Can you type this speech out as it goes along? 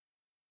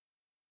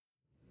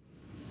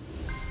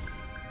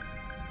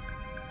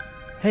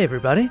Hey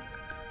everybody,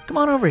 come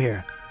on over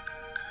here.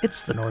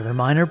 It's the Northern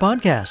Miner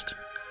Podcast.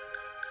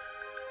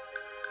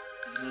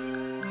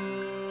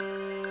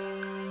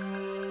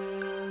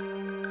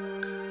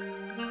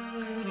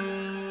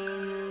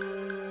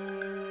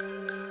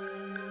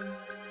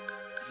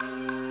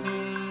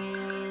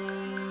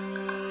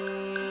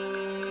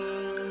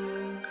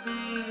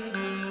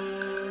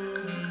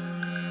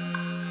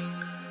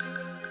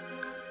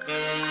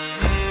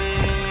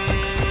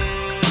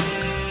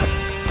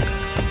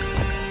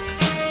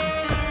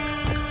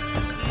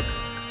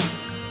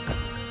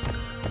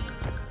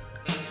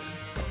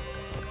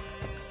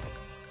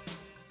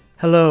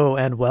 Hello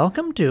and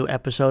welcome to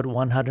episode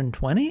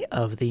 120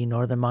 of the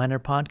Northern Miner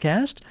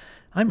Podcast.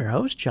 I'm your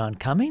host, John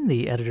Cumming,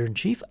 the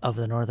editor-in-chief of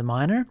the Northern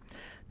Miner.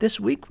 This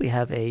week we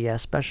have a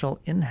special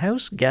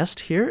in-house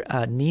guest here,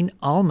 Nean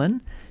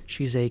Allman.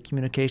 She's a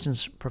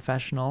communications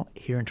professional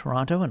here in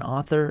Toronto, an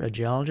author, a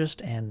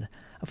geologist, and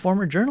a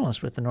former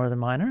journalist with the Northern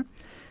Miner.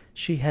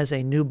 She has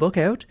a new book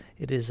out.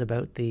 It is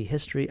about the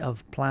history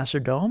of Placer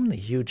Dome, the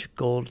huge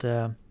gold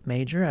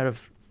major out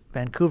of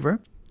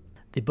Vancouver.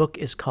 The book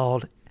is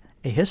called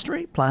A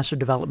History, Placer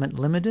Development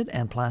Limited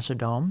and Placer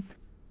Dome.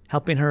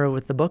 Helping her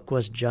with the book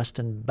was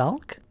Justin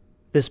Belk.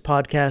 This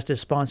podcast is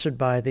sponsored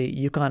by the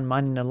Yukon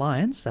Mining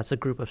Alliance. That's a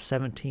group of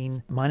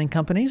 17 mining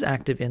companies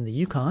active in the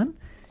Yukon.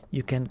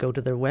 You can go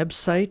to their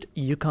website,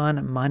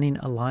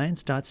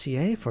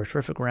 yukonminingalliance.ca, for a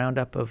terrific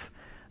roundup of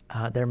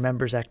their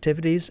members'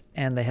 activities,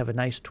 and they have a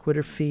nice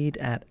Twitter feed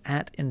at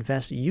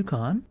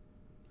 @InvestYukon.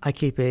 I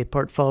keep a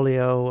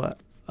portfolio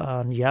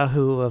on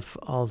Yahoo of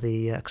all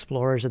the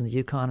explorers in the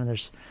Yukon, and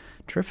there's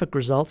terrific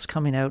results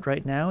coming out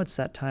right now. It's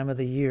that time of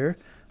the year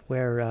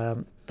where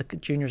the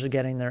juniors are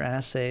getting their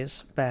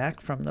assays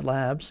back from the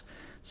labs.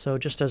 So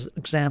just as an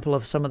example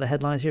of some of the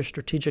headlines here,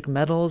 Strategic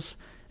Metals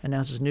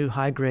announces new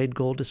high-grade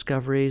gold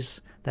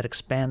discoveries that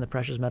expand the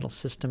precious metal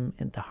system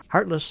in the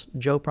Heartless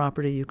Joe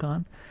property,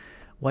 Yukon.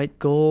 White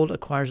Gold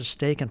acquires a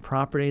stake in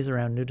properties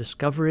around new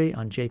discovery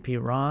on J.P.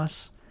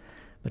 Ross.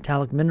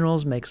 Metallic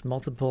Minerals makes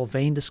multiple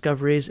vein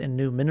discoveries in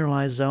new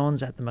mineralized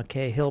zones at the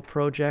McKay Hill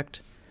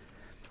project.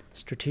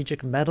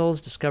 Strategic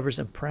Metals discovers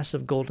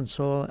impressive gold and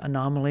soil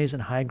anomalies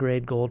and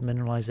high-grade gold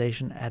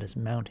mineralization at its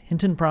Mount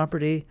Hinton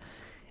property.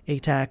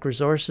 ATAC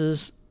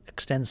Resources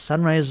extends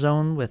Sunrise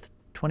Zone with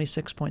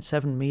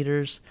 26.7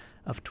 meters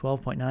of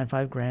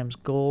 12.95 grams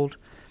gold.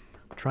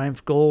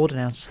 Triumph Gold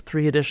announces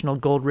 3 additional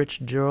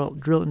gold-rich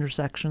drill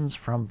intersections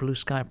from Blue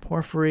Sky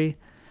Porphyry.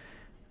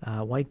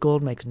 White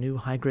Gold makes new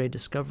high-grade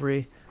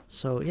discovery.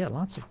 So, yeah,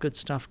 lots of good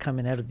stuff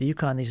coming out of the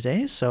Yukon these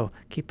days, so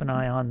keep an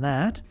eye on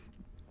that.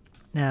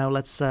 Now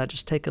let's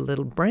just take a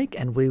little break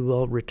and we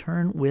will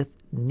return with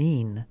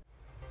Nean.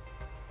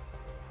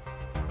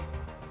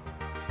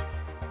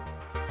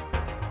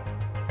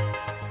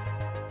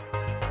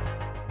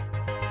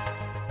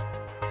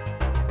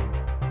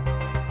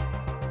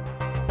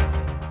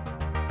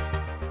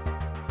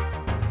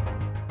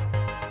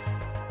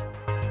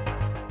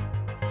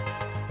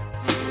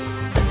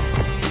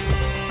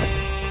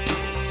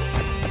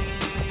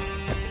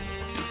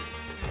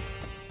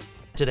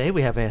 Today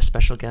we have a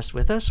special guest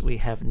with us. We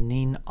have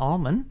Nean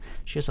Allman.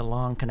 She has a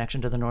long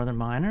connection to the Northern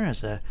Miner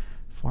as a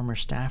former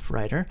staff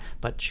writer,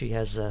 but she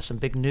has some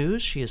big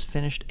news. She has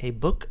finished a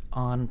book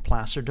on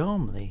Placer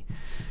Dome, the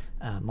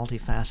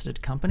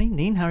multifaceted company.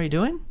 Nean, how are you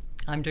doing?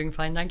 I'm doing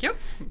fine, thank you.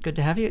 Good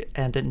to have you.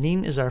 And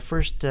Nean is our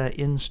first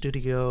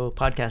in-studio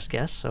podcast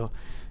guest, so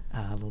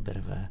a little bit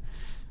of a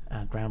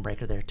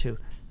groundbreaker there too.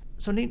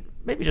 So Nean,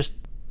 maybe just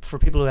for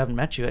people who haven't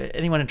met you,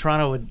 anyone in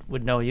Toronto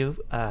would know you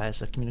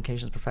as a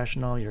communications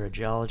professional. You're a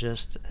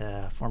geologist,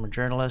 former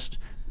journalist.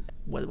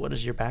 What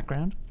is your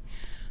background?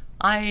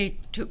 I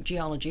took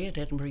geology at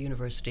Edinburgh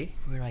University,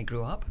 where I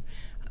grew up.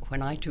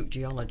 When I took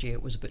geology,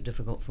 it was a bit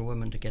difficult for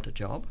women to get a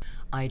job.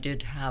 I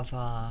did have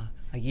a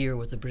year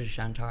with the British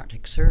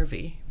Antarctic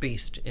Survey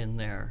based in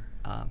their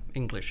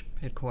English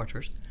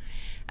headquarters,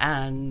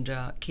 and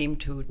came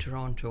to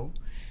Toronto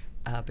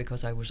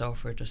because I was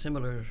offered a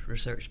similar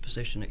research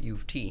position at U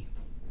of T.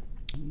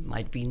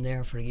 I'd been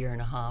there for a year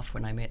and a half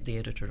when I met the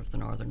editor of the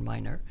Northern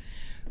Miner,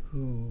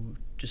 who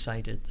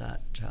decided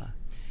that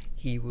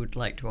he would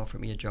like to offer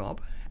me a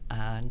job,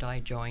 and I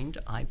joined,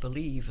 I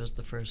believe, as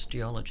the first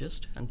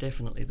geologist and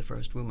definitely the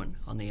first woman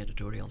on the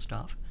editorial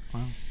staff.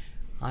 Wow.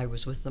 I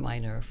was with the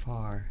Miner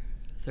for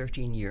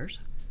 13 years,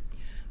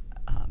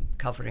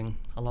 covering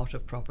a lot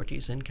of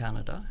properties in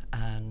Canada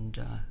and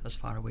as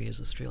far away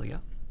as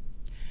Australia.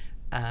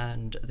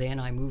 And then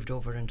I moved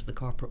over into the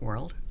corporate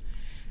world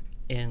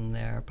in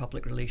their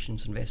public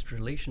relations, investor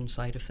relations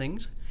side of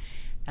things.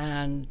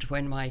 And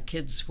when my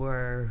kids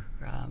were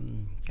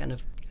kind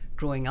of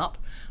growing up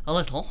a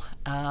little,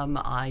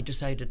 I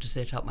decided to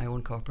set up my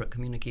own corporate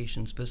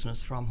communications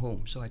business from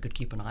home so I could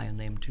keep an eye on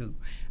them too.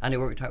 And it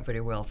worked out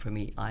very well for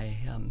me. I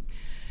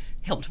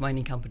helped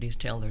mining companies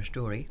tell their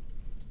story,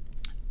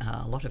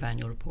 a lot of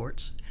annual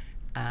reports,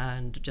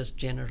 and just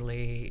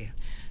generally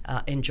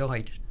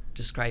enjoyed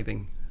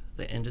describing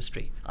the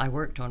industry. I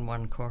worked on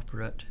one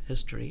corporate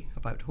history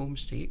about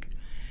Homestake,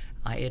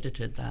 I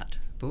edited that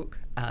book,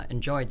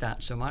 enjoyed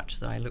that so much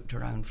that I looked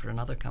around for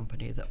another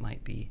company that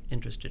might be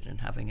interested in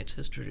having its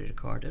history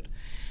recorded,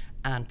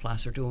 and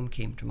Placer Dome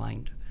came to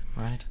mind.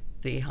 Right.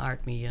 They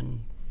hired me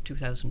in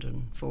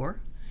 2004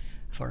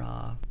 for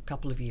a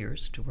couple of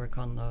years to work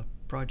on the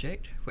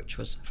project, which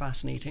was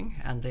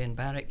fascinating, and then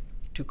Barrick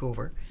took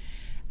over,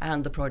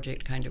 and the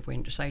project kind of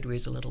went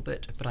sideways a little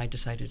bit, but I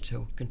decided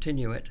to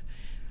continue it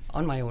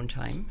on my own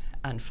time,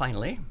 and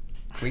finally,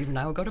 we've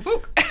now got a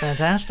book.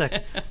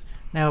 Fantastic.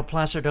 Now,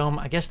 Placer Dome,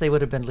 I guess they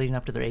would have been leading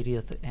up to their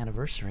 80th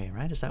anniversary,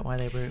 right? Is that why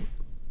they were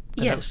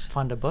going to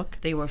fund a book?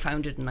 They were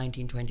founded in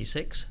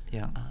 1926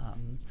 Yeah.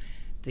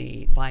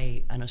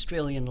 By an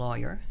Australian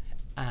lawyer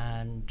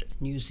and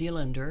New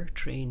Zealander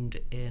trained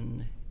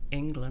in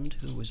England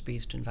who was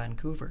based in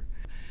Vancouver.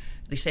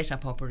 They set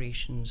up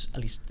operations, at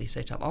least they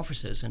set up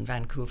offices in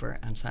Vancouver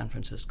and San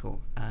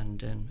Francisco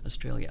and in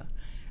Australia.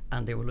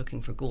 And they were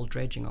looking for gold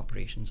dredging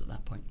operations at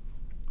that point.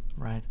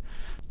 Right.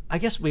 I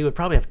guess we would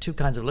probably have two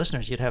kinds of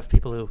listeners. You'd have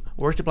people who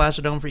worked at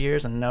Placer Dome for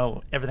years and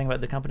know everything about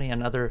the company,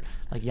 and other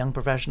like young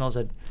professionals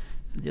that,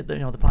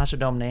 the Placer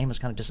Dome name has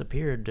kind of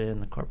disappeared in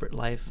the corporate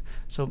life.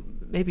 So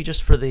maybe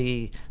just for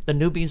the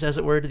newbies, as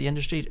it were, to the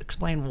industry,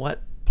 explain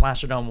what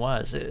Placer Dome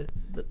was.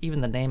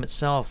 Even the name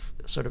itself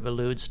sort of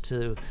alludes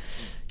to,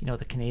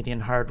 the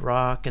Canadian hard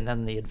rock and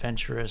then the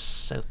adventurous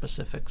South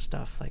Pacific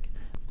stuff. Like,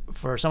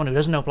 for someone who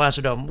doesn't know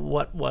Placer Dome,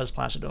 what was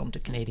Placer Dome to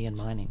Canadian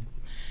mining?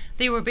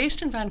 They were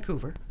based in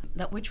Vancouver,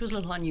 which was a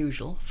little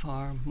unusual,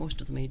 for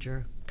most of the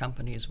major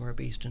companies were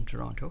based in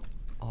Toronto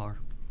or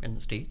in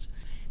the States.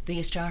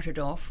 They started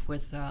off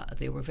with,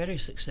 they were very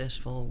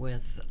successful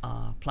with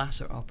a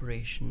placer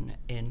operation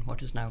in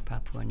what is now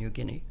Papua New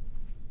Guinea.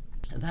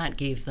 That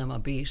gave them a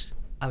base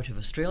out of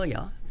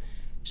Australia,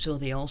 so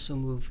they also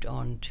moved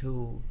on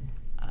to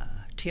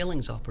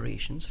tailings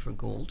operations for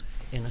gold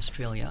in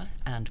Australia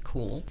and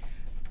coal.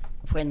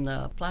 When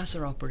the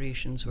placer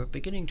operations were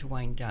beginning to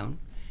wind down,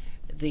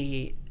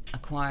 they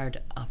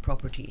acquired a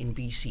property in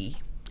BC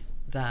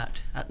that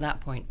at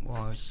that point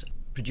was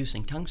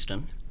producing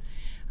tungsten.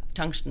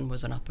 Tungsten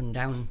was an up and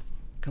down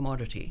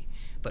commodity,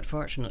 but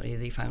fortunately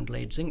they found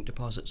lead zinc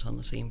deposits on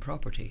the same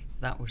property.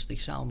 That was the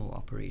Salmo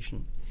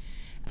operation.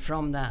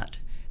 From that,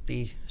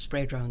 they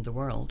spread around the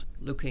world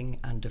looking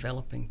and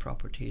developing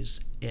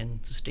properties in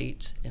the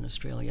States, in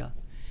Australia.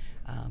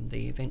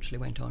 They eventually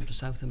went on to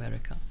South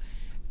America.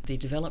 They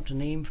developed a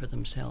name for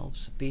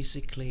themselves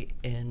basically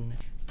in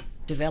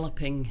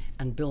developing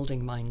and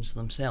building mines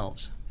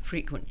themselves,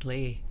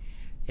 frequently,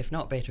 if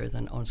not better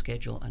than on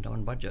schedule and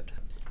on budget.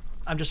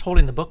 I'm just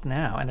holding the book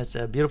now, and it's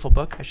a beautiful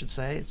book, I should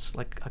say. It's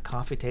like a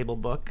coffee table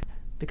book.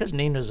 Because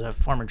Nean was a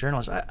former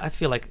journalist, I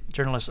feel like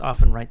journalists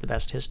often write the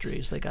best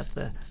histories. They got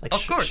the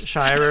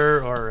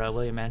Shirer or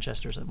William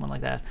Manchester or something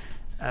like that.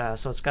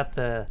 So it's got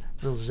the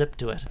little zip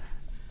to it.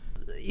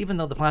 Even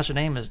though the Placer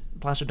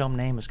Dome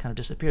name has kind of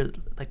disappeared,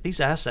 like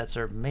these assets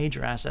are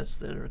major assets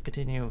that are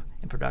continue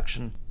in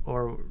production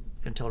or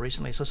until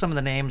recently. So some of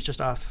the names just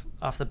off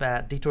the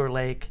bat: Detour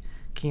Lake,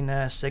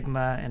 Kina,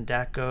 Sigma,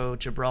 Endako,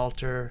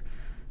 Gibraltar,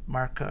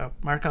 Markopper,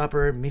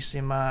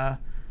 Missima,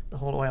 the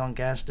whole oil and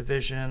gas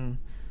division,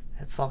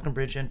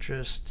 Falconbridge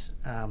interest.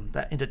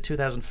 That into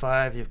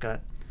 2005, you've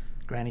got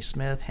Granny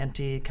Smith,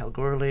 Henty,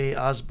 Kalgoorlie,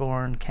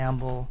 Osborne,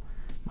 Campbell,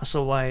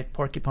 Musselwhite,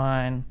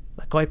 Porcupine,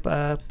 La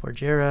Coipa,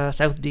 Porgera,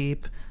 South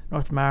Deep,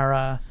 North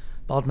Mara,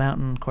 Bald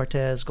Mountain,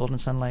 Cortez, Golden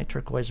Sunlight,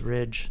 Turquoise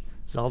Ridge,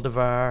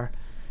 Zaldivar,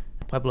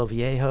 Pueblo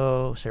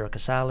Viejo, Cerro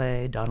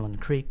Casale, Donlin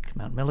Creek,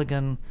 Mount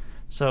Milligan.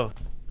 So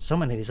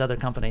many of these other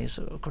companies.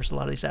 So of course, a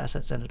lot of these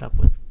assets ended up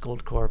with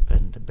Goldcorp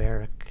and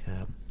Barrick,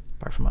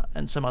 apart from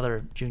and some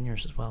other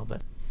juniors as well.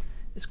 But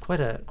it's quite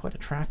a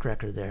track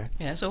record there.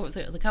 Yeah. So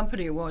the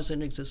company was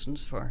in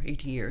existence for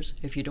 80 years,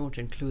 if you don't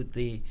include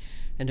the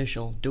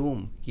initial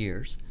Dome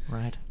years.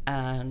 Right.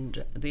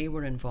 And they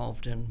were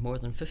involved in more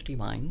than 50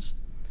 mines.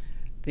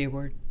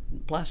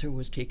 Placer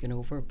was taken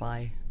over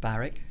by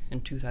Barrick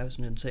in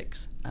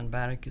 2006, and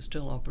Barrick is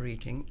still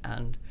operating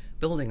and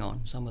building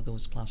on some of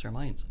those Placer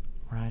mines.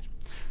 Right.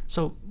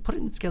 So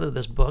putting together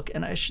this book,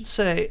 and I should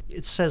say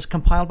it says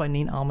compiled by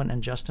Nean, Allman,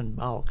 and Justin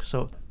Balk.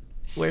 So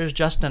where's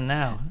Justin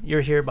now?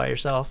 You're here by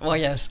yourself. Oh,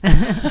 yes.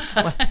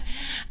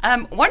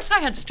 Once I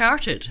had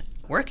started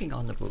working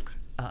on the book,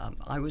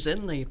 I was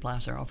in the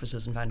Placer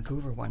offices in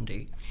Vancouver one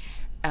day,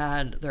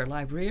 and their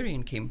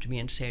librarian came to me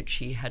and said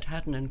she had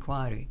had an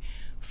inquiry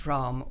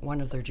from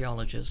one of their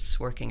geologists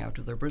working out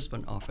of their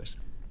Brisbane office.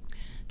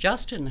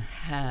 Justin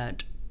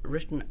had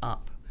written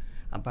up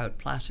about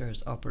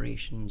Placer's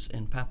operations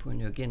in Papua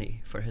New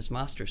Guinea for his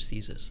master's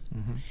thesis.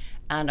 Mm-hmm.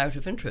 And out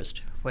of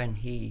interest, when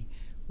he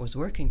was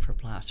working for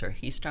Placer,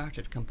 he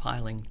started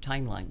compiling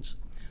timelines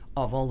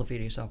of all the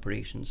various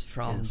operations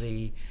from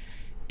the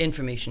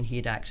information he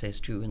had access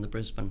to in the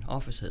Brisbane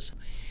offices.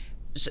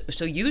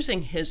 So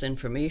using his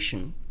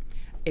information,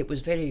 it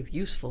was very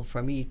useful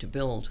for me to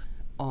build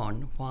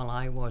on while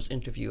I was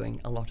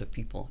interviewing a lot of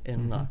people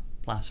in the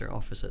Placer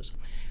offices.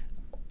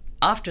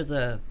 After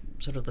the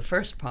sort of the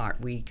first part,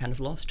 we kind of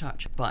lost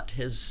touch, but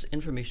his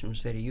information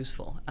was very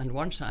useful. And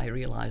once I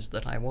realized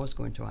that I was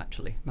going to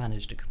actually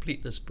manage to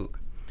complete this book,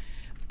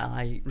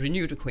 I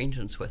renewed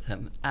acquaintance with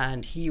him,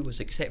 and he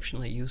was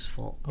exceptionally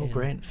useful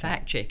in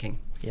fact-checking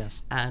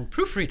and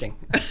proofreading.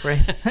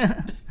 Great.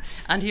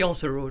 And he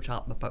also wrote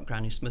up about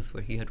Granny Smith,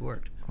 where he had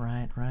worked.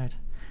 Right.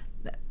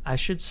 I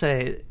should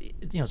say,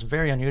 it's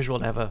very unusual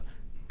to have a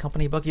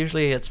company book.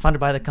 Usually it's funded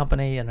by the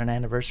company in an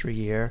anniversary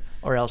year,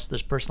 or else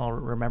there's personal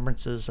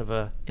remembrances of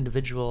a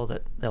individual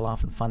that they'll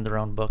often fund their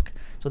own book.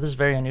 So this is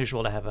very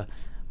unusual to have a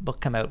book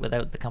come out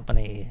without the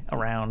company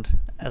around,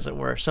 as it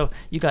were. So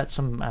you got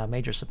some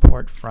major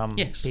support from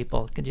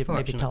people. Could you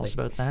maybe tell us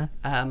about that?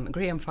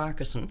 Graham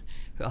Farquharson,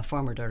 a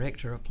former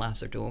director of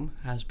Placer Dome,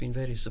 has been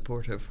very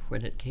supportive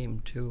when it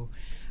came to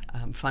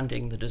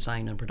funding the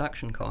design and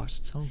production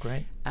costs. Oh,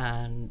 great.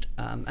 And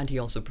he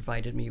also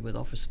provided me with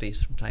office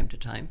space from time to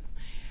time.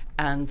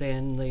 And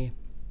then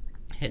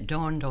it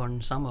dawned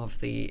on some of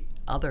the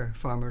other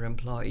former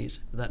employees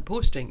that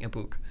posting a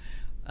book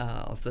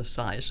of this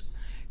size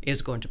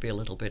is going to be a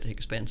little bit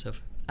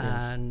expensive.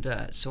 Yes.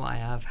 And so I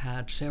have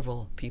had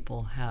several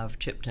people have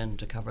chipped in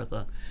to cover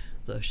the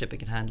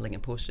shipping and handling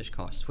and postage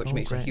costs, which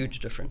makes a huge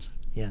difference.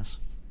 Yes.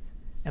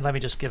 And let me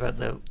just give out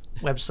the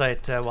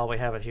website while we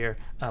have it here.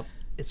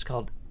 It's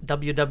called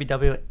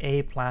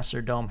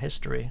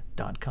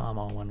www.aplacerdomehistory.com,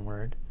 all one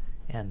word.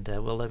 And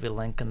we'll leave you a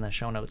link in the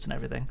show notes and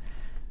everything.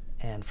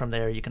 And from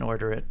there you can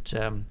order it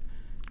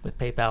with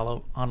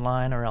PayPal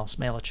online, or else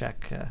mail a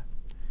check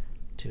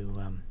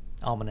to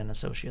Allman and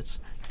Associates.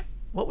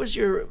 What was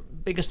your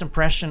biggest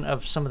impression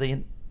of some of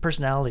the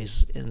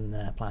personalities in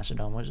Placer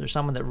Dome? Was there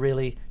someone that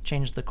really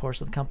changed the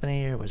course of the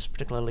company, or was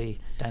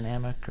particularly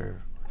dynamic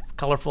or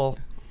colorful?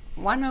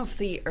 One of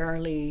the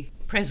early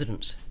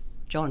presidents,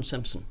 John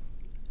Simpson,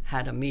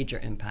 had a major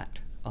impact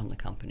on the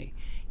company.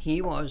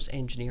 He was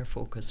engineer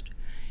focused.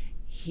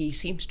 He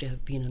seems to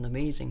have been an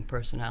amazing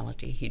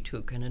personality. He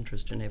took an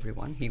interest in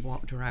everyone. He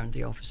walked around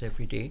the office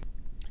every day,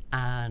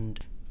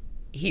 and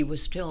he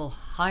was still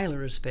highly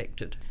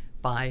respected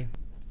by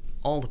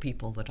all the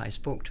people that I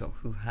spoke to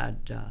who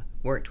had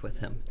worked with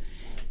him.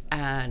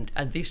 And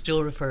they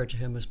still refer to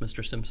him as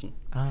Mr. Simpson.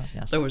 Ah,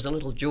 yes. There was a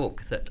little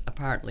joke that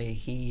apparently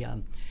he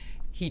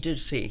did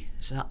say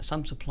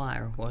some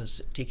supplier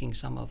was taking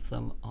some of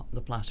them,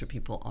 the Placer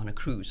people, on a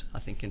cruise, I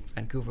think in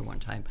Vancouver one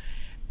time.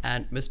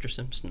 And Mr.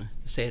 Simpson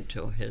said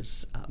to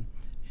his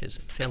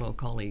fellow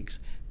colleagues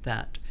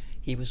that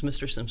he was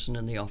Mr. Simpson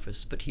in the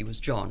office, but he was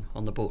John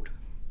on the boat.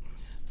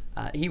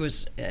 He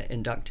was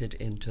inducted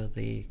into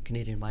the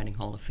Canadian Mining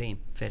Hall of Fame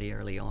very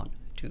early on,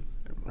 too.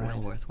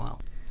 Well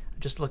worthwhile.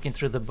 Just looking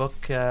through the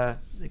book,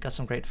 they got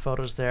some great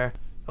photos there.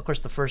 Of course,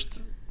 the first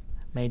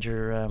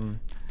major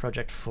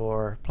project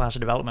for Placer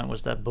Development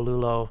was that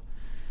Bululo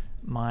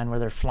mine, where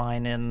they're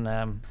flying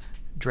in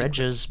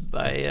dredges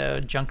by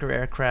junker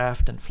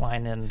aircraft and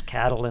flying in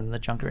cattle in the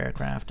junker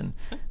aircraft. And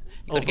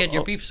you got to get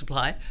your beef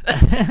supply.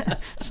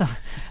 So,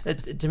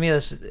 to me,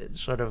 this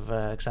sort of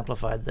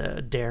exemplified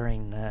the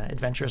daring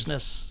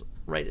adventurousness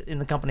right in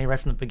the company right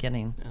from the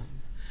beginning. Yeah.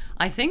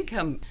 I think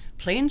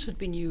planes had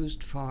been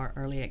used for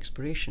early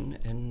exploration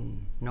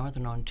in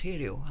northern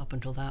Ontario up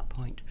until that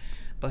point,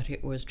 but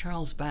it was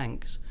Charles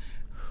Banks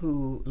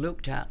who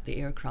looked at the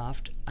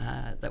aircraft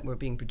that were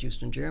being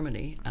produced in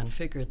Germany and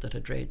figured that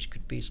a dredge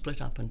could be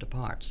split up into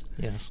parts.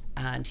 Yes.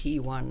 And he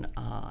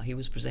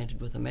was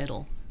presented with a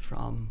medal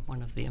from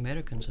one of the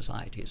American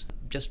societies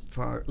just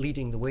for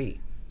leading the way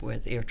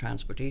with air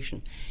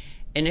transportation.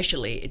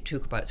 Initially, it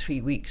took about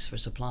 3 weeks for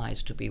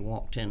supplies to be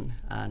walked in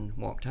and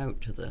walked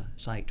out to the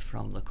site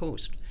from the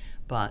coast.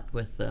 But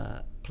with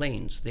the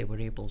planes, they were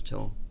able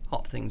to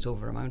hop things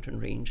over a mountain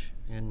range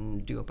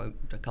and do about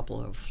a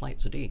couple of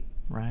flights a day.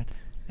 Right.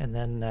 And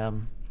then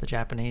the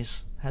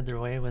Japanese had their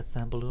way with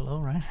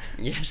Bululo, right?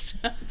 Yes.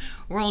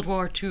 World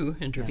War II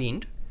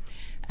intervened,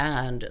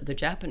 and the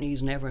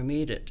Japanese never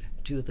made it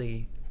to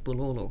the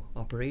Bululo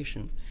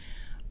operation,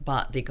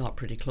 but they got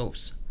pretty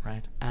close.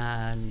 Right.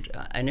 And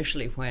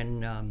initially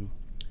when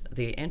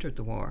they entered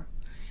the war,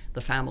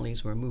 the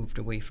families were moved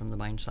away from the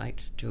mine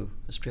site to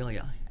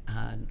Australia,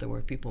 and there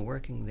were people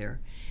working there.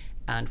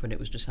 And when it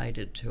was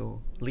decided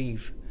to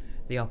leave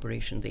the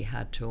operation, they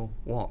had to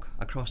walk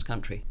across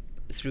country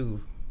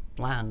through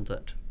land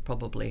that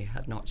probably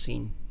had not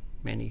seen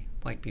many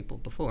white people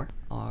before,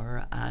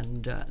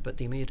 but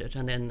they made it.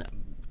 And then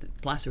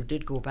Placer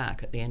did go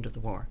back at the end of the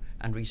war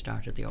and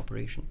restarted the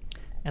operation.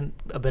 And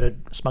a bit of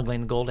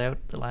smuggling gold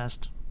out the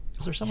last...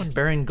 Was there someone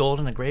burying gold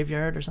in a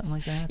graveyard or something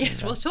like that?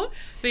 Yes, well, so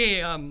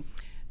they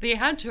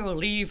had to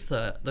leave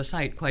the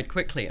site quite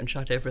quickly and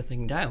shut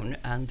everything down,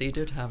 and they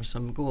did have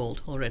some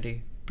gold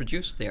already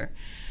produced there.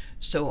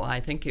 So I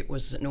think it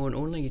was known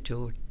only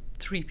to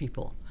 3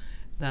 people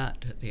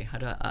that they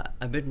had a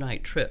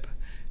midnight trip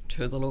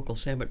to the local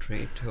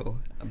cemetery to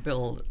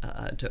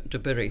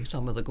bury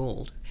some of the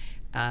gold.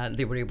 And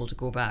they were able to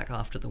go back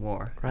after the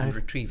war and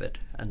retrieve it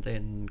and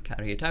then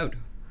carry it out.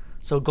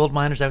 So gold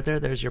miners out there,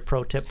 there's your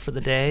pro tip for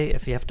the day.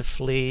 If you have to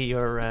flee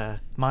your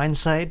mine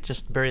site,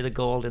 just bury the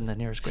gold in the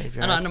nearest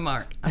graveyard. And on a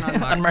mark.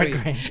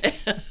 Unmarked grave.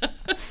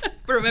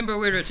 But remember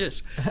where it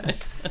is.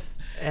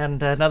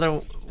 And another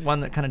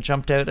one that kind of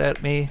jumped out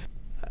at me,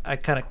 I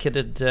kind of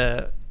kidded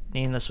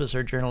Nean, this was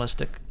her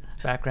journalistic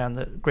background,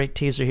 the great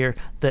teaser here,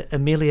 the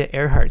Amelia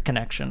Earhart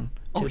connection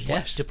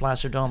to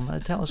Placer Dome.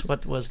 Tell us,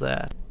 what was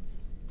that?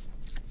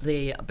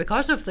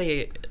 Because of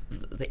the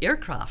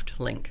aircraft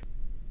link,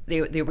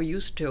 they were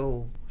used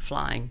to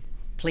flying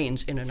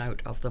planes in and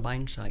out of the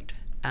mine site.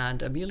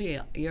 And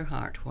Amelia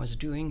Earhart was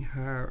doing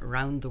her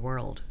round the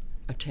world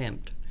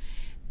attempt.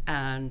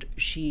 And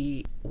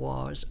she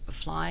was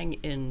flying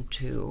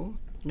into,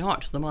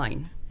 not the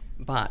mine,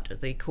 but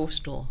the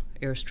coastal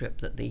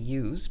airstrip that they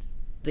used.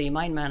 The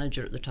mine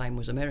manager at the time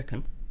was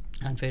American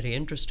and very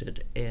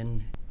interested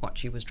in what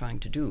she was trying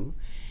to do.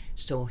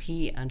 So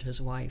he and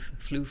his wife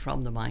flew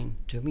from the mine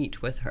to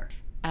meet with her.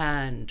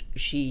 And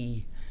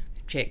she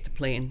checked the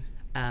plane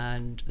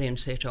and then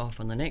set off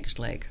on the next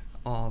leg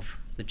of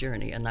the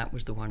journey. And that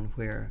was the one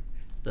where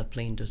the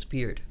plane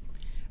disappeared,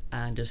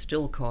 and is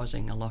still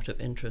causing a lot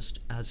of interest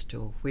as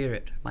to where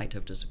it might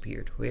have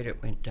disappeared, where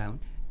it went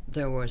down.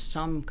 There was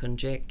some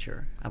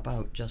conjecture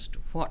about just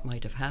what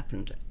might have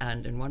happened,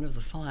 and in one of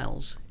the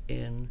files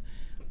in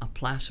a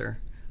Placer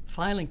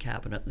filing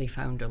cabinet, they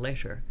found a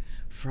letter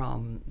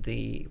from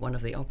one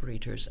of the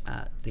operators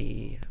at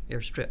the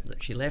airstrip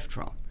that she left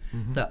from,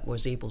 that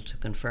was able to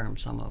confirm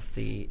some of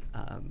the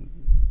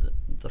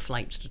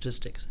flight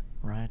statistics.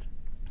 Right.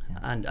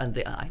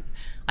 Yeah.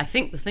 I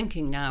think the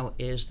thinking now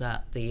is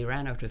that they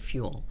ran out of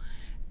fuel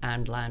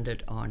and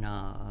landed on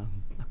a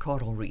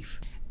coral reef,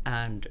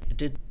 and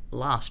did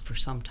last for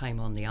some time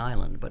on the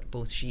island, but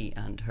both she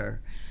and her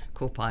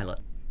co-pilot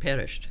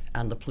perished,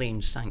 and the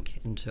plane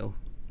sank into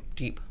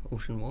deep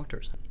ocean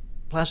waters.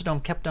 Placer Dome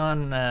kept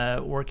on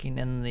working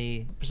in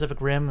the Pacific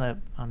Rim,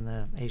 on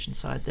the Asian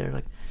side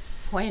there.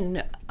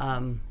 When,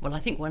 I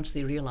think once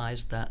they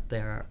realized that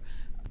their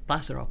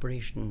Placer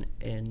operation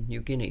in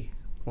New Guinea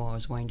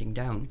was winding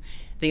down,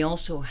 they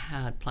also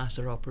had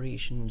Placer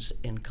operations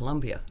in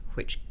Colombia,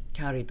 which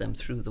carried them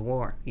through the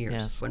war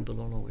years when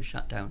Bulolo was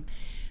shut down.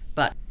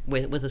 But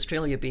with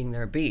Australia being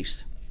their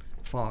base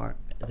for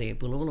the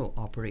Bulolo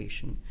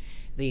operation,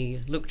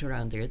 they looked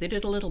around there. They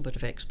did a little bit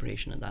of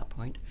exploration at that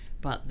point,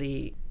 but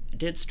they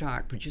did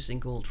start producing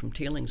gold from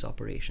tailings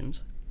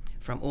operations,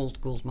 from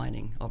old gold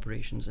mining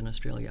operations in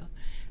Australia,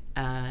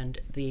 and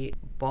they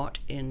bought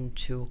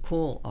into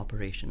coal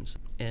operations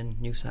in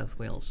New South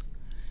Wales.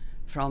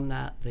 From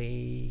that,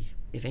 they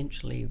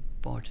eventually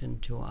bought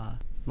into a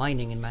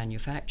mining and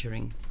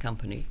manufacturing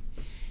company.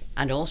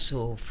 And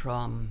also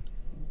from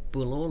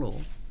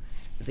Bulolo,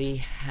 they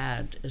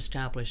had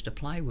established a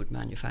plywood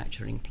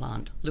manufacturing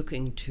plant,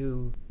 looking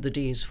to the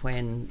days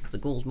when the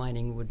gold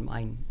mining would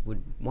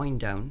wind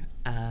down,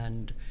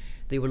 and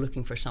they were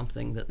looking for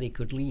something that they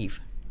could leave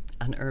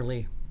an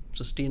early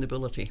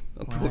sustainability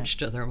approach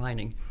to their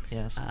mining.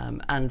 Yes.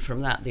 And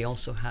from that, they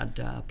also had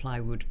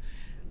plywood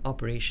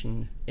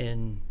operation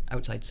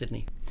outside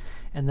Sydney.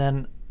 And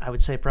then I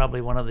would say probably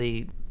one of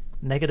the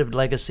negative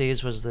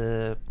legacies was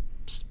the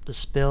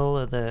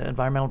spill, the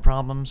environmental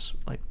problems.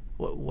 Like,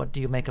 what do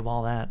you make of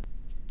all that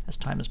as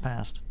time has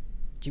passed?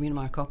 Do you mean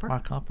Mark Copper?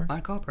 Mark Copper?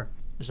 Mark Copper.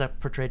 Is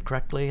that portrayed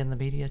correctly in the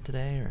media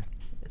today, or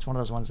it's one of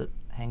those ones that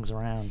hangs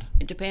around?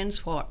 It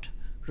depends what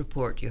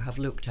report you have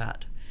looked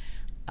at.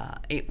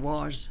 It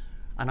was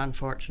an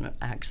unfortunate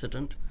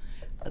accident.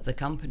 The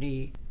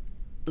company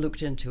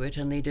looked into it,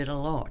 and they did a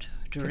lot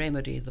to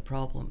remedy the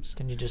problems.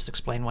 Can you just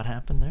explain what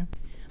happened there?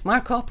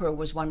 Mark Copper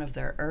was one of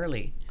their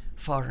early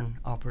foreign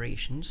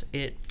operations.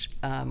 It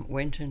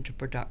went into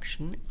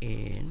production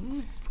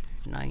in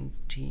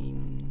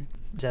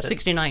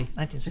 1969.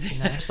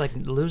 1969. It's like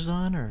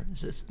Luzon, or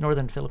is it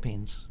northern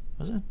Philippines?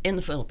 Was it? In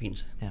the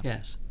Philippines,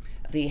 yes.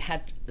 They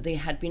had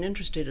been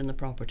interested in the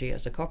property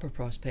as a copper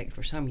prospect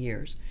for some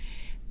years.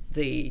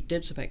 They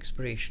did some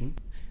exploration,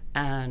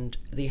 and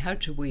they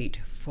had to wait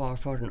for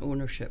foreign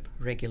ownership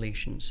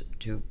regulations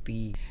to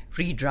be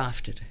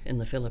redrafted in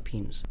the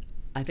Philippines.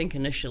 I think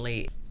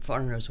initially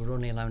foreigners were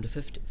only allowed a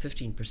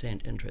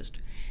 15% interest.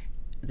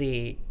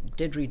 They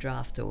did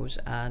redraft those,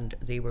 and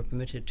they were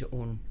permitted to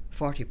own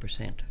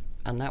 40%,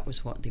 and that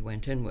was what they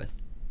went in with.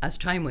 As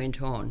time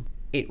went on,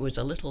 it was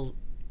it was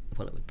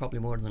probably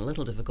more than a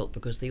little difficult,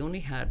 because they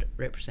only had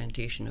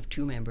representation of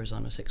 2 members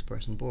on a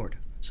 6-person board,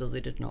 so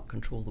they did not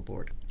control the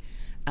board.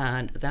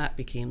 And that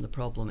became the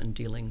problem in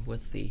dealing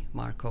with the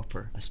Mark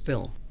Copper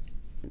spill.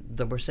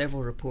 There were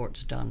several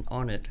reports done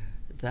on it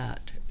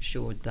that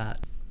showed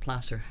that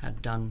Placer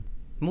had done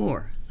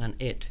more than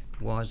it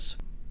was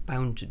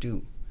bound to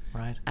do.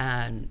 Right.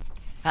 And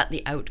at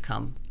the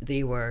outcome,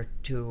 they were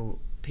to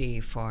pay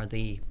for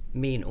the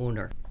main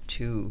owner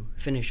to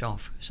finish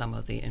off some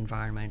of the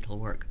environmental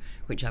work,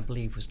 which I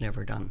believe was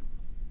never done.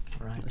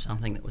 Right. It was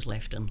something that was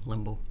left in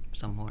limbo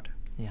somewhat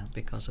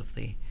because of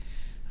the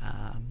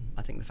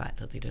I think the fact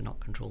that they did not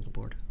control the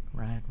board.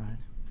 Right.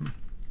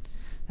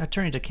 Now,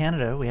 turning to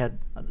Canada, we had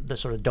the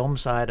sort of dome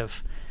side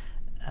of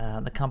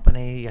the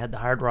company. You had the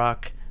Hard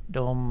Rock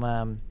Dome,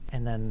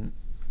 and then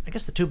I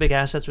guess the two big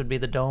assets would be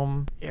the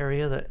Dome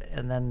area,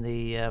 and then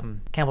the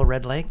Campbell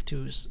Red Lake,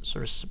 two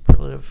sort of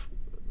superlative.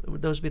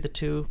 Would those be the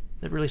two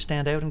that really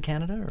stand out in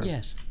Canada? Or?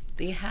 Yes,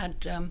 they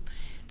had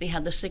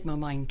the Sigma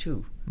mine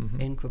too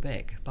in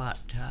Quebec, but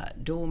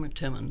Dome at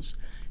Timmins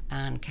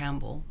and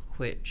Campbell,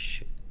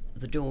 which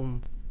the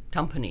Dome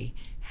company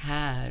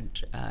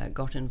had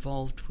got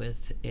involved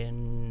with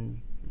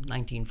in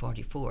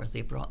 1944.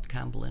 They brought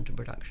Campbell into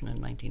production in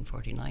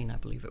 1949, I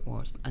believe it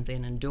was, and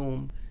then in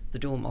Dome. The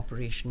Dome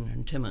operation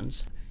in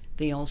Timmins,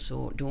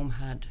 Dome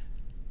had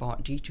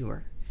bought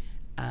Detour,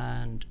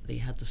 and they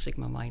had the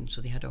Sigma mine,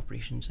 so they had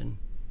operations in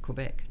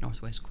Quebec,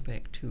 northwest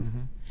Quebec too.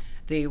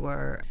 They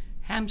were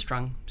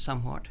hamstrung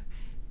somewhat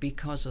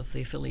because of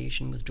the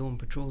affiliation with Dome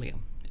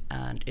Petroleum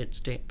and its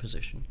debt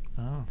position.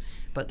 Oh.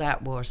 But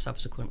that was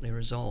subsequently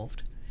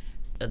resolved.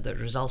 The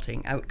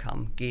resulting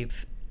outcome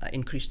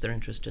increased their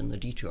interest in the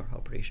Detour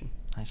operation.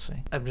 I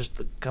see. I'm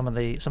just some of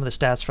the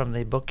stats from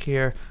the book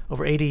here.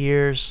 Over 80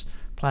 years,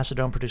 Placer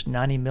Dome produced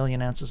 90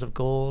 million ounces of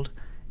gold,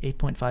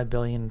 8.5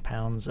 billion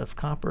pounds of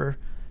copper,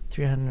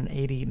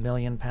 380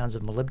 million pounds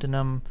of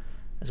molybdenum,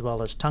 as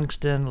well as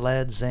tungsten,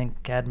 lead,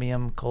 zinc,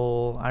 cadmium,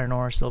 coal, iron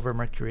ore, silver,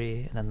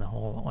 mercury, and then the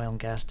whole oil and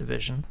gas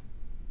division.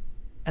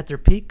 At their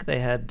peak,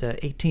 they had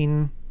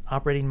 18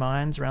 operating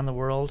mines around the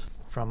world,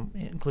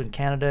 including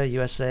Canada,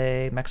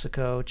 USA,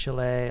 Mexico,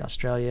 Chile,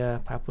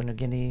 Australia, Papua New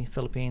Guinea,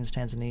 Philippines,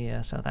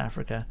 Tanzania, South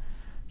Africa.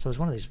 So it was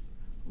one of these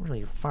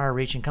really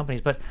far-reaching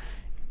companies. But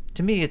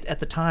to me, at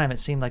the time, it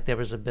seemed like there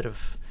was a bit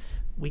of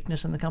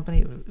weakness in the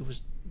company. It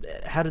was,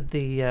 how did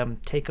the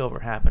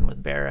takeover happen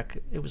with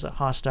Barrick? It was a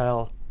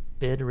hostile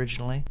bid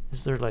originally.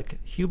 Is there like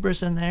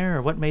hubris in there,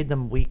 or what made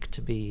them weak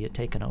to be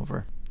taken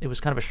over? It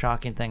was kind of a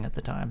shocking thing at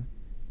the time.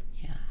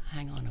 Yeah,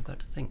 hang on, I've got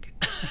to think.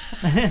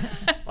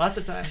 Lots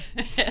of time.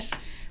 Yes.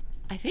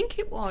 I think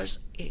it was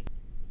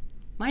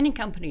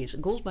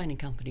gold mining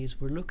companies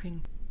were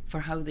looking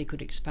for how they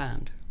could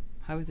expand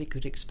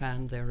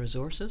their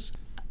reserves,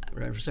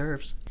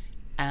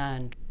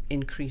 and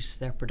increase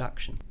their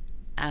production.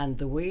 And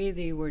the way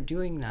they were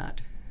doing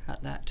that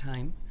at that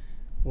time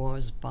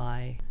was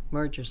by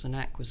mergers and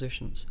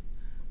acquisitions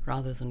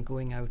rather than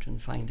going out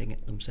and finding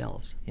it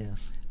themselves.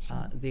 Yes.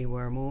 They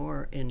were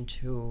more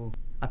into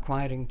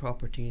acquiring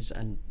properties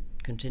and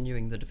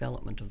continuing the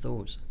development of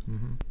those.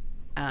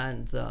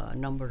 And the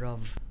number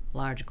of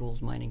large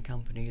gold mining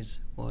companies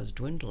was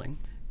dwindling,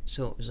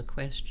 so it was a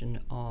question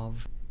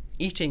of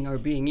eating or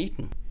being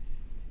eaten.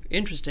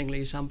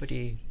 Interestingly,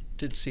 somebody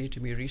did say to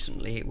me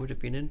recently it would have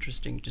been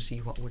interesting to see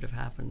what would have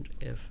happened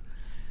if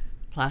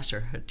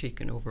Placer had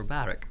taken over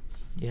Barrick.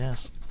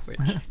 Yes. Which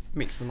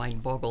makes the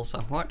mind boggle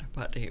somewhat,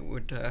 but it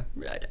would.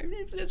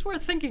 It's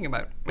worth thinking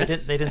about. They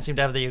didn't seem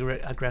to have the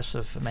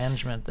aggressive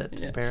management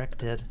that Barrick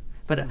did.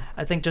 But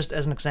I think just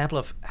as an example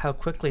of how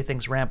quickly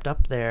things ramped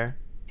up there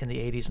in the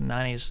 80s and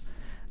 90s,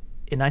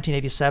 in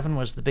 1987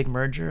 was the big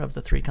merger of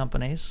the three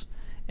companies,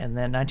 and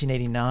then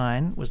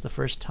 1989 was the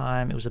first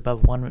time it was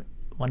above 1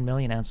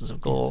 million ounces of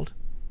gold.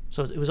 Yes.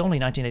 So it was only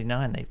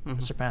 1989 they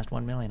surpassed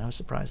 1 million. I was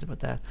surprised about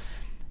that.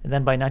 And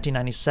then by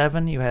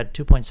 1997, you had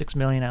 2.6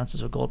 million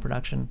ounces of gold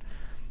production.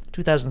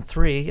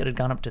 2003, it had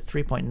gone up to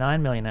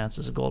 3.9 million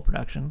ounces of gold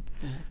production.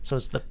 So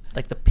it's the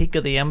peak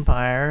of the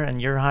empire,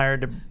 and you're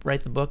hired to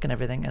write the book and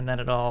everything, and then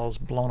it all's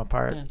blown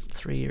apart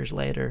 3 years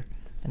later.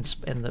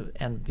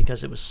 And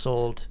because it was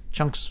sold,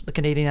 the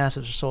Canadian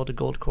assets were sold to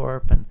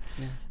Goldcorp, and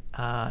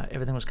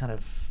everything was kind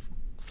of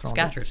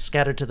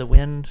scattered to the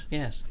wind.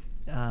 Yes.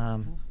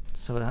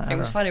 So it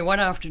was funny. One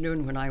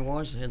afternoon when I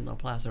was in the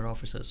Placer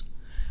offices,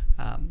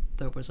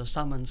 there was a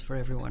summons for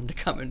everyone to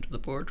come into the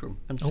boardroom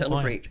and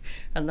celebrate. Boy.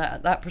 And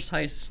that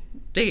precise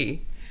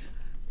day,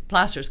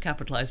 Placer's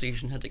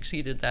capitalization had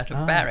exceeded that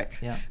of Barrick.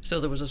 Yeah.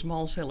 So there was a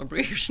small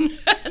celebration,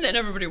 and then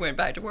everybody went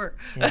back to work.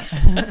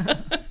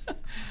 Yeah.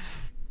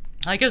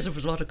 I guess there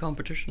was a lot of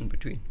competition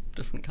between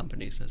different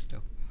companies as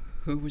to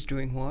who was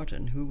doing what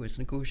and who was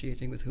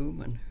negotiating with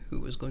whom and who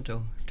was going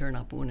to turn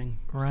up owning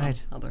some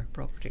other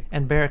property.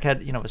 And Barrick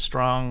had, a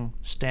strong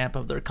stamp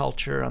of their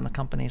culture on the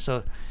company.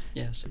 So,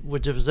 yes,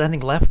 was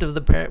anything left of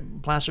the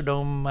Placer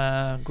Dome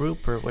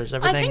group, or was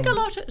everything? I think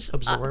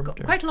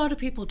absorbed? Quite a lot of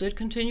people did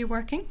continue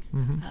working.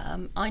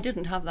 I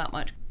didn't have that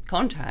much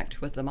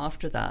contact with them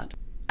after that.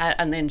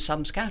 And then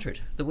some scattered,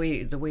 the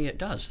way it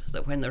does.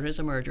 That when there is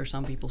a merger,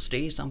 some people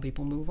stay, some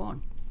people move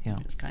on. Yeah,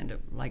 it's kind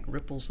of like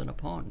ripples in a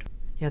pond.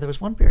 Yeah, there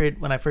was one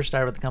period when I first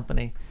started with the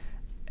company,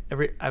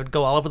 I would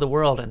go all over the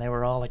world, and they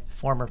were all like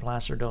former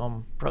Placer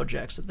Dome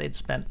projects that they'd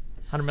spent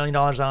 $100 million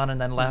on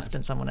and then left,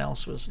 and someone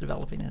else was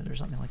developing it or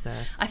something like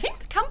that. I think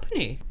the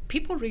company,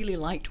 people really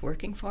liked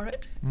working for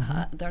it.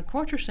 Their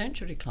quarter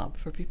century club,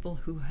 for people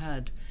who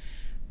had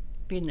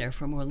been there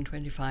for more than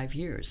 25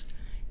 years,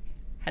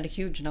 had a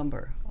huge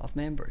number of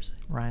members.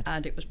 Right.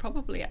 And it was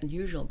probably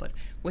unusual, but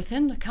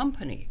within the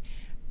company,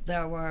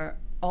 there were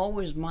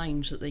always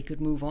mines that they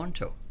could move on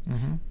to.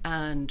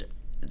 And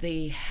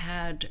they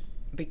had,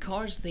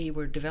 because they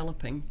were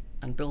developing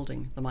and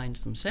building the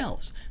mines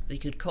themselves, they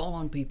could call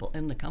on people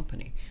in the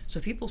company. So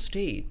people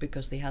stayed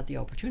because they had the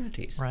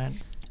opportunities. Right.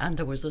 And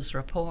there was this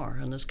rapport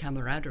and this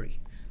camaraderie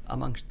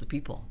amongst the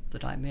people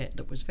that I met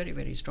that was very,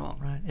 very strong.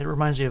 Right. It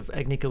reminds me of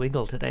Agnico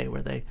Eagle today,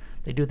 where they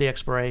do the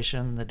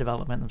exploration, the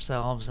development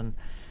themselves, and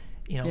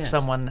if Yes.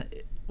 someone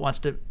wants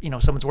to,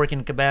 someone's working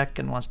in Quebec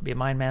and wants to be a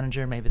mine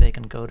manager, maybe they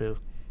can go to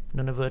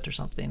Nunavut or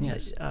something.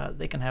 Yes.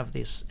 They can have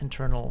these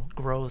internal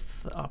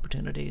growth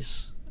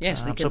opportunities.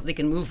 Yes, they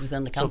can move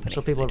within the company.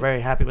 So people are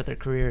very happy with their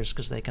careers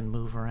because they can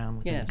move around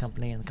within the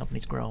company, and the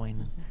company's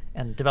growing.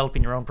 And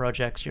developing your own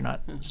projects, you're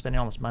not spending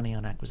all this money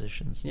on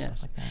acquisitions and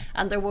stuff like that.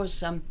 And there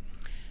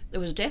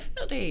was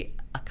definitely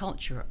a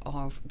culture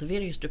of the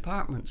various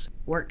departments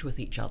worked with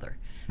each other.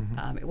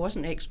 It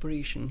wasn't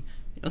exploration,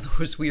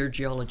 those weird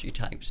geology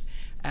types.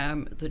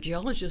 The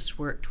geologists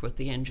worked with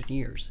the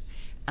engineers,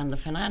 and the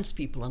finance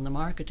people and the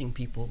marketing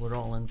people were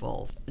all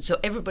involved. So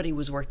everybody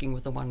was working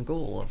with the one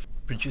goal of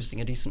producing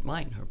a decent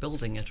mine, or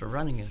building it, or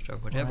running it, or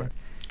whatever. Right.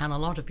 And a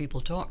lot of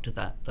people talked to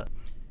that.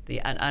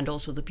 And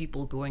also the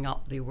people going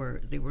up, they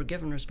were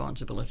given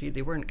responsibility.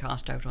 They weren't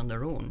cast out on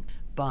their own,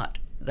 but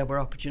there were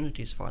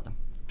opportunities for them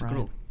to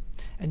grow.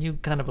 And you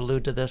kind of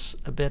allude to this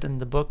a bit in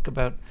the book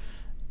about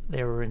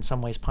they were in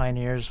some ways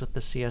pioneers with the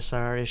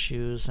CSR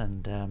issues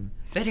and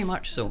very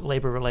much so,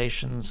 labor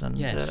relations and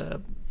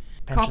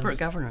corporate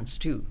governance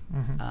too.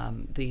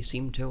 They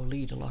seemed to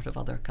lead a lot of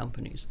other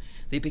companies.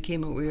 They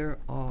became aware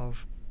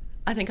of,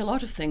 I think, a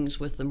lot of things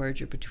with the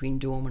merger between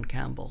Dome and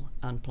Campbell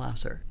and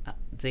Placer.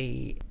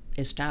 They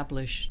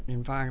established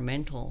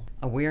environmental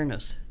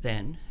awareness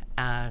then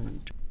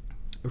and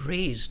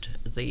raised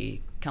the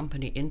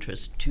company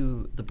interest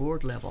to the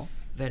board level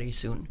very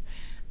soon.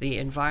 The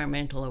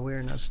environmental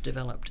awareness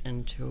developed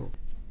into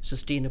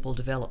sustainable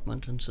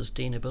development and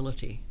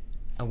sustainability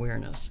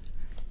awareness,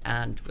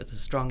 and with a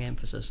strong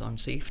emphasis on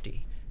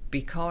safety.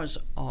 Because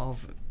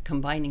of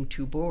combining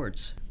two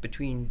boards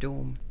between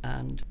Dome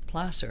and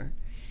Placer,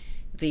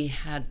 they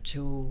had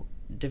to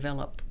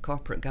develop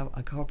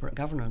a corporate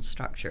governance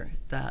structure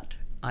that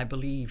I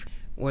believe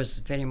was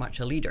very much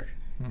a leader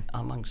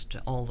amongst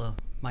all the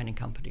mining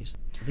companies.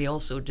 They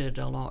also did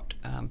a lot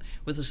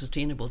with the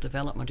sustainable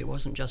development. It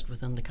wasn't just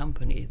within the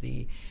company.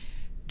 They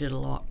did a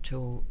lot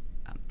to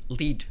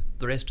lead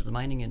the rest of the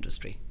mining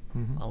industry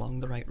along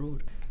the right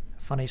road.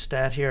 Funny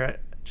stat here,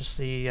 just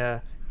see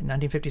in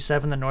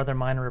 1957 the Northern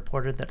Miner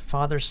reported that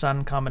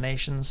father-son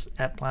combinations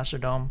at Placer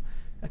Dome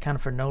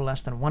accounted for no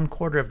less than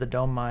 1/4 of the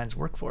Dome mine's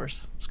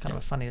workforce. It's kind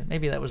of a funny,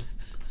 maybe that was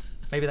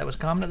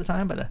common at the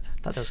time, but I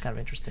thought that was kind of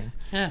interesting.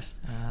 Yes.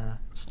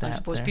 Stat I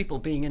suppose there. people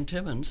being in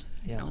Timmins,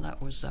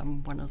 that was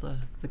one of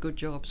the good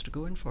jobs to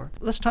go in for.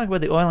 Let's talk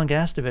about the oil and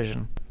gas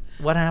division.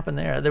 What happened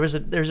there? There's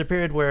a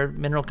period where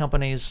mineral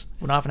companies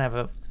would often have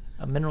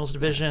a minerals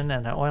division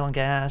and an oil and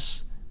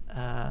gas,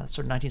 sort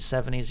of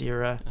 1970s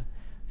era.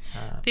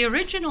 The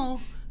original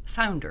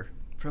founder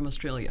from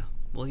Australia,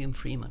 William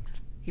Freeman,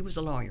 he was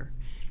a lawyer.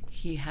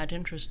 He had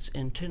interests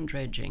in tin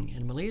dredging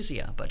in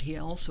Malaysia, but he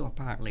also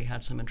apparently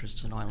had some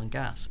interests in oil and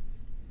gas.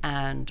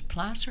 And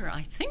Placer,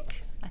 I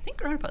think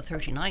around about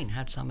 39,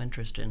 had some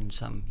interest in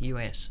some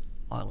US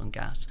oil and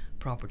gas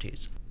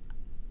properties.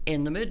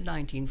 In the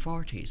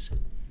mid-1940s,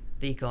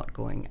 they got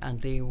going, and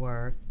they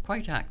were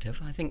quite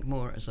active, I think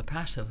more as a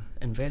passive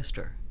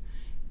investor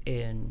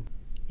in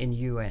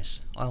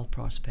US oil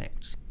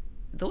prospects.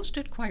 Those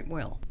did quite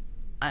well.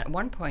 At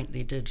one point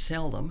they did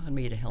sell them and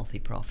made a healthy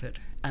profit,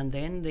 and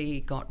then they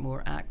got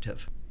more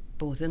active,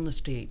 both in the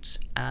States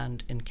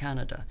and in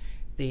Canada.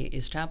 They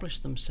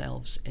established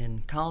themselves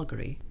in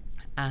Calgary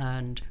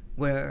and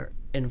were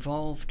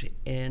involved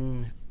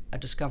in a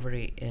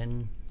discovery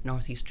in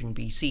northeastern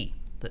BC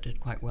that did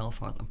quite well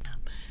for them.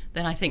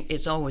 Then I think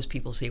it's always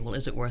people say, well,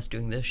 is it worth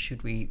doing this?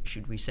 Should we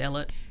sell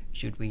it?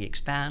 Should we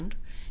expand?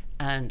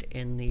 And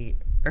in the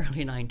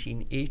early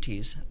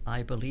 1980s,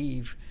 I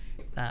believe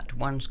that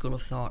one school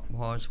of thought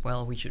was,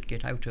 well, we should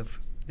get out of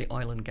the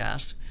oil and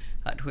gas,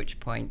 at which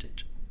point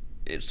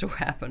it so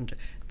happened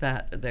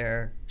that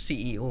their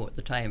CEO at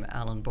the time,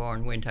 Alan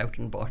Bourne, went out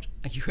and bought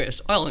a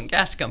US oil and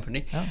gas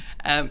company.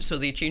 So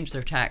they changed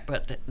their tack,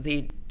 but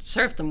they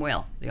served them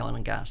well, the oil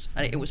and gas.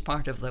 It was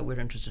part of that we're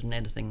interested in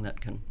anything that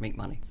can make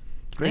money.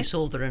 Great. They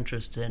sold their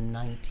interests in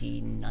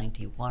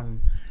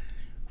 1991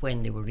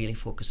 when they were really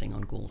focusing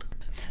on gold.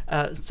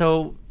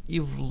 So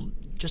you've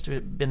just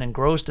been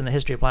engrossed in the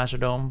history of Placer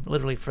Dome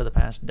literally for the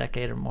past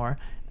decade or more.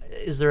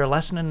 Is there a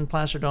lesson in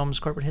Placer Dome's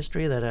corporate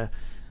history that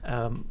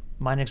a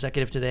mine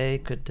executive today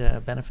could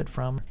benefit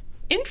from?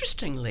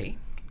 Interestingly,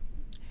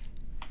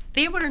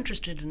 they were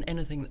interested in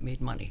anything that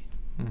made money.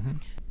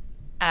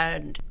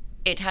 And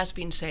it has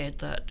been said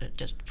that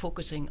just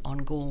focusing on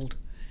gold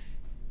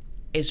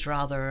is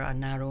rather a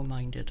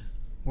narrow-minded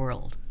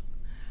world.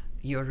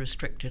 You're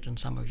restricted in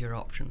some of your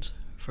options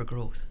for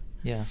growth.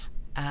 Yes.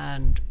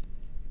 And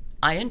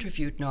I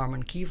interviewed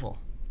Norman Keevil,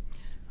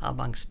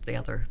 amongst the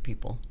other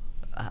people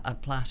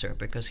at Placer,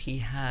 because he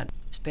had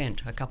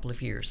spent a couple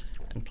of years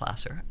in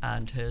Placer,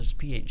 and his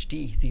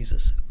PhD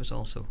thesis was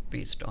also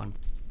based on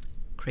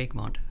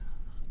Craigmont,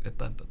 I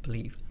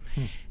believe.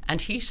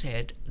 And he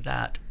said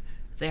that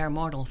their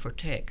model for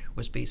tech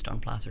was based on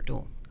Placer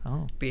Dome.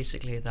 Oh.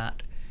 Basically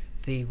that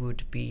they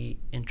would be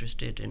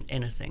interested in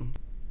anything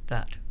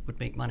that would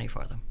make money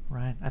for them.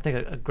 Right. I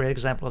think a great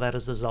example of that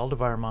is the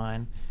Zaldivar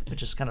mine,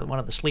 which is kind of one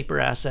of the sleeper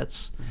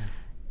assets. Yeah.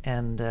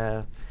 And,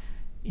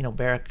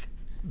 Barrick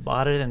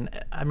bought it, and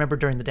I remember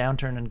during the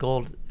downturn in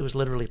gold, it was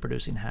literally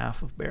producing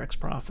half of Barrick's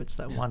profits,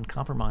 that one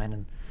copper mine,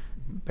 and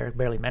Barrick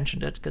barely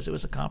mentioned it because it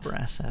was a copper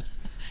asset.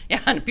 Yeah,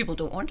 and people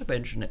don't want to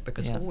mention it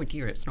because, oh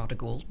dear, it's not a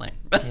gold mine.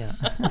 Yeah.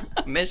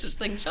 Messes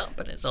things up,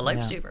 but it's a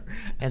lifesaver.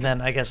 Yeah. And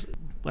then I guess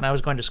when I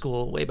was going to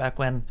school way back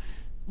when,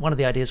 one of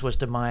the ideas was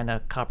to mine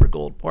a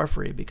copper-gold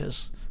porphyry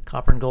because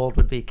copper and gold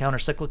would be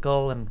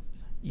counter-cyclical and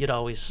you'd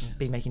always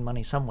be making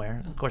money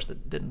somewhere. Of course,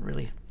 that didn't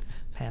really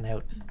pan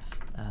out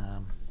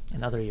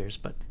in other years.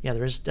 But yeah,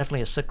 there is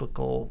definitely a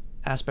cyclical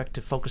aspect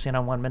to focusing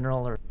on one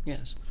mineral.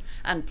 Yes.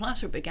 And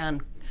Placer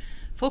began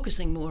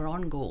focusing more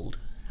on gold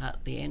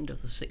at the end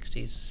of the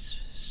 60s,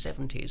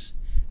 70s.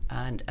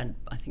 And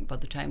I think by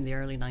the time the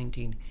early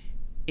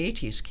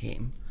 1980s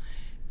came,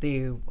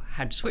 they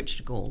had switched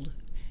to gold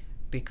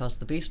because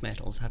the base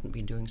metals hadn't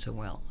been doing so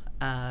well.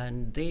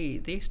 And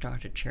they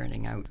started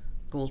churning out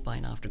gold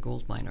mine after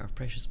gold mine of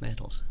precious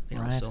metals. They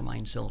also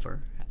mined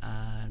silver.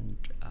 And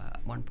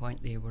at one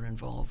point they were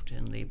involved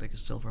in the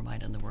biggest silver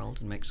mine in the world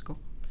in Mexico.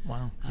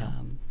 Wow. Yeah.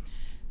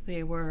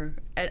 They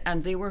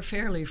were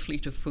fairly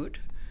fleet of foot.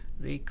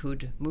 They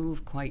could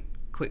move quite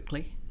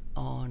quickly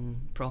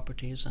on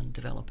properties and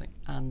developing.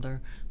 And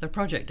their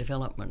project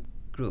development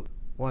group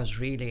was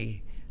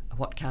really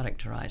what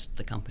characterized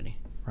the company.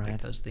 Right.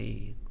 Because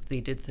they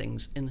did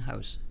things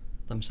in-house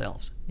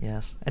themselves.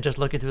 Yes. And just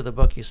looking through the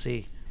book, you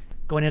see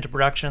going into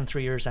production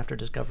 3 years after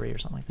discovery or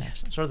something like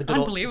that. Yes. Sort of the good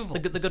Unbelievable.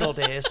 The good old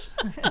days,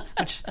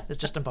 which is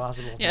just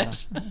impossible.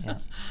 Yes. Yeah.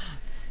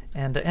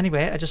 And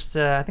anyway, I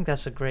think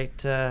that's a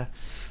great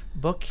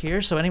book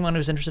here. So anyone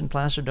who's interested in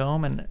Placer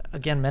Dome, and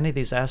again, many of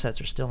these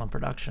assets are still in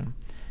production,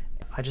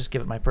 I just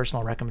give it my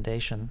personal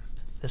recommendation.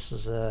 This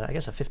is, I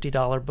guess, a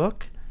 $50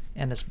 book,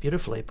 and it's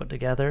beautifully put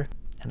together,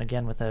 and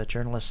again, with a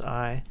journalist's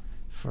eye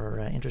for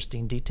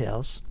interesting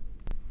details.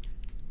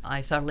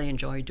 I thoroughly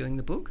enjoyed doing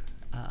the book,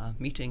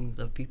 meeting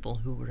the people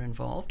who were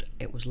involved.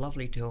 It was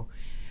lovely to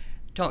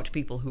talk to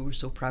people who were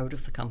so proud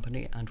of the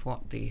company and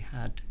what they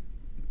had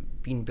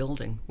been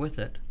building with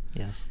it.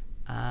 Yes.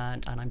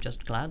 And I'm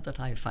just glad that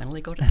I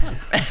finally got it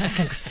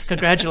done.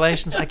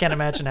 Congratulations. I can't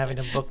imagine having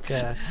a book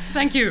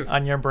Thank you.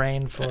 On your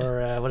brain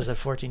for,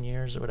 14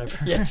 years or whatever.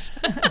 Yes.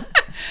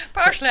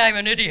 Partially I'm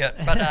an idiot,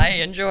 but I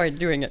enjoyed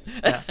doing it.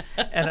 Yeah.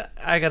 And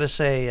I got to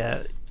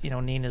say,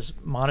 Nean is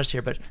modest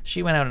here, but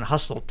she went out and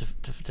hustled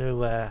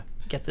to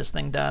get this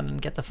thing done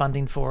and get the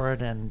funding for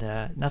it, and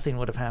nothing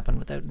would have happened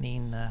without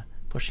Nean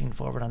pushing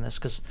forward on this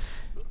because,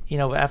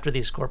 after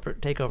these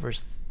corporate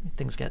takeovers,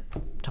 things get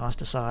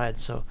tossed aside.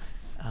 So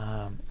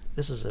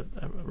this is a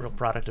real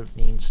product of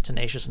Nean's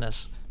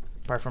tenaciousness,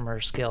 apart from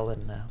her skill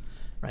in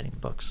writing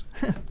books.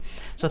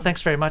 So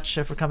thanks very much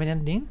for coming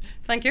in, Nean.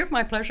 Thank you.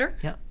 My pleasure.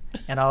 Yeah.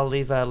 And I'll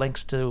leave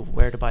links to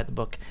where to buy the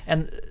book.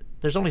 And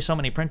there's only so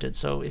many printed,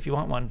 so if you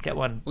want one, get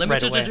one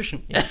Limited right away.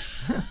 edition. Yeah,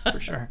 for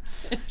sure.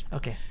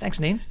 Okay. Thanks,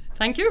 Nean.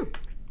 Thank you.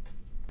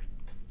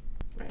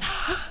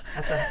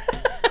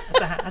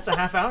 That's a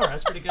half hour.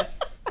 That's pretty good.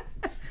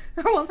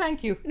 Oh, well,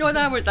 thank you. No,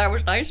 that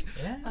was nice.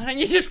 Yeah. I think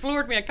you just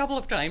floored me a couple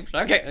of times.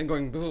 Okay, I'm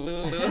going.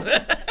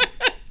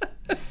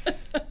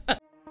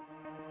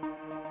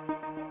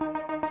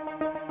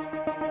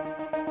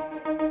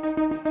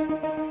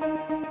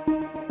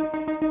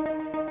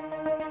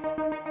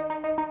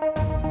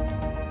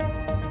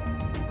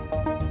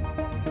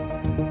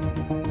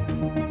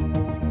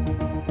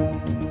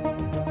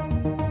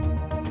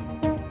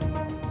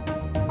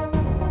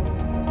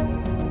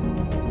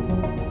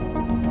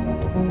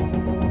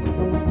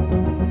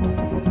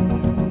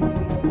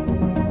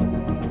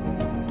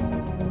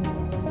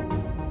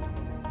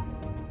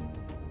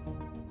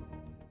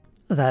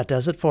 That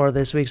does it for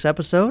this week's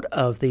episode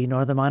of the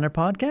Northern Miner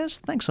Podcast.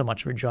 Thanks so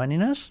much for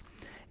joining us.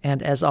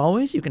 And as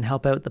always, you can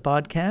help out the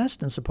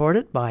podcast and support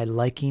it by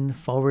liking,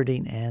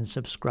 forwarding, and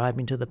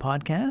subscribing to the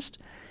podcast.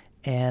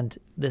 And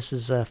this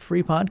is a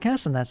free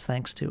podcast, and that's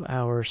thanks to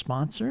our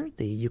sponsor,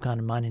 the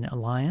Yukon Mining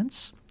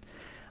Alliance.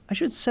 I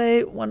should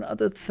say one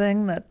other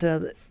thing that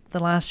the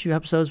last few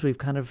episodes we've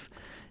kind of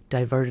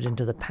diverted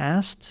into the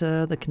past,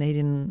 the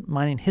Canadian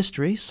mining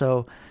history.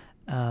 So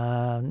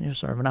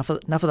sort of enough of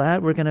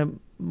that. We're going to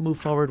move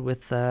forward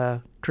with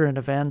current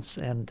events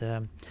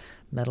and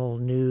metal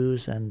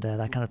news and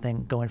that kind of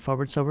thing going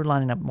forward. So we're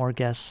lining up more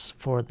guests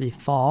for the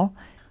fall.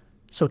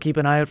 So keep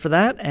an eye out for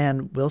that,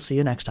 and we'll see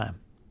you next time.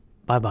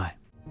 Bye-bye.